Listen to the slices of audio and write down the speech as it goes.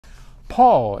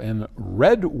Paul in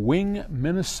Red Wing,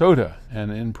 Minnesota,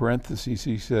 and in parentheses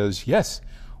he says, yes,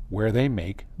 where they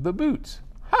make the boots.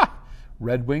 Ha!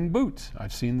 Red Wing boots.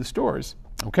 I've seen the stores.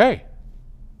 Okay.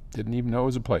 Didn't even know it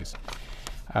was a place.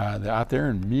 Out there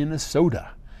in Minnesota.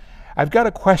 I've got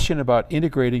a question about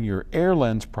integrating your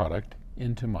AirLens product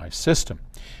into my system.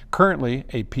 Currently,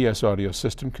 a PS audio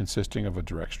system consisting of a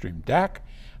direct stream DAC,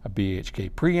 a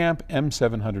BHK preamp,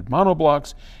 M700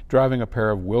 monoblocks, driving a pair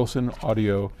of Wilson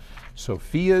Audio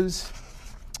Sophias,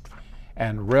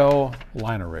 and REL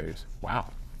line arrays.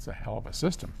 Wow, that's a hell of a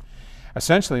system.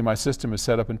 Essentially, my system is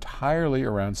set up entirely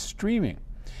around streaming.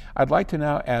 I'd like to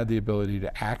now add the ability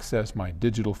to access my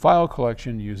digital file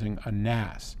collection using a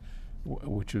NAS,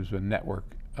 which is a network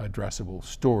addressable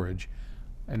storage.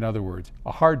 In other words,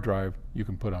 a hard drive you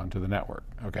can put onto the network.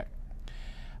 Okay.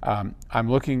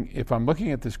 If I'm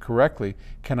looking at this correctly,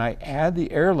 can I add the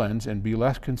AirLens and be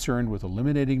less concerned with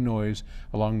eliminating noise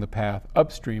along the path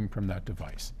upstream from that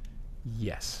device?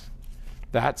 Yes.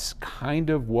 That's kind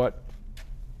of what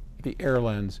the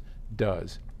AirLens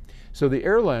does. So the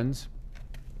AirLens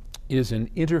is an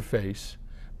interface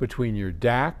between your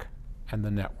DAC and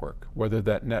the network, whether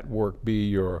that network be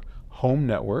your home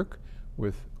network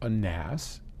with a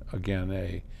NAS, again,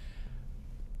 a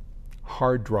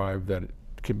hard drive that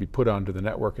can be put onto the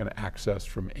network and accessed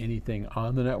from anything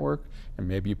on the network, and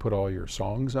maybe you put all your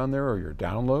songs on there or your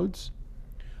downloads,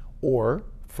 or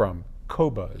from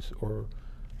Qobuz or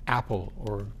Apple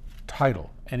or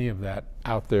Tidal, any of that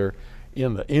out there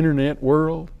in the internet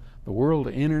world, the world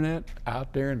of internet,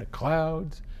 out there in the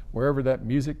clouds, wherever that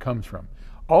music comes from.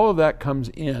 All of that comes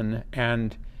in,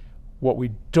 and what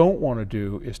we don't want to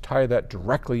do is tie that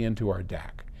directly into our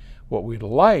DAC. What we'd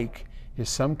like is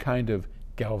some kind of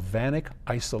galvanic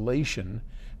isolation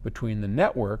between the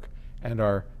network and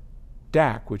our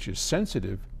DAC, which is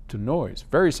sensitive to noise,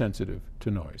 very sensitive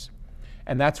to noise.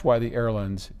 And that's why the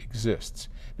AirLens exists.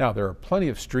 Now, there are plenty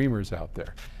of streamers out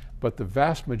there, but the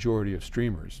vast majority of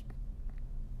streamers,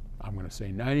 I'm going to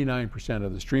say 99%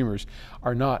 of the streamers,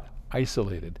 are not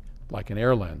isolated like an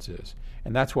AirLens is.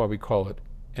 And that's why we call it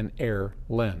an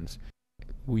AirLens.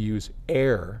 We use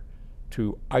air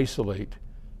to isolate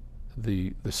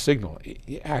the signal.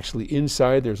 Actually,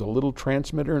 inside there's a little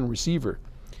transmitter and receiver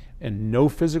and no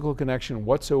physical connection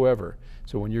whatsoever.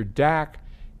 So when your DAC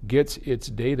gets its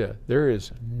data, there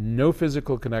is no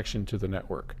physical connection to the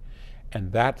network.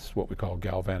 And that's what we call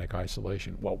galvanic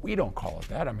isolation. Well, we don't call it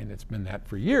that. I mean, it's been that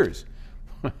for years,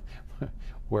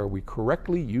 where we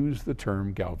correctly use the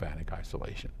term galvanic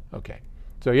isolation. Okay,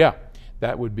 so yeah,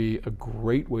 that would be a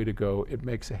great way to go. It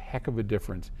makes a heck of a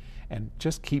difference and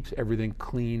just keeps everything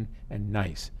clean and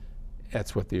nice.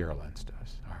 That's what the AirLens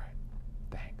does. All right.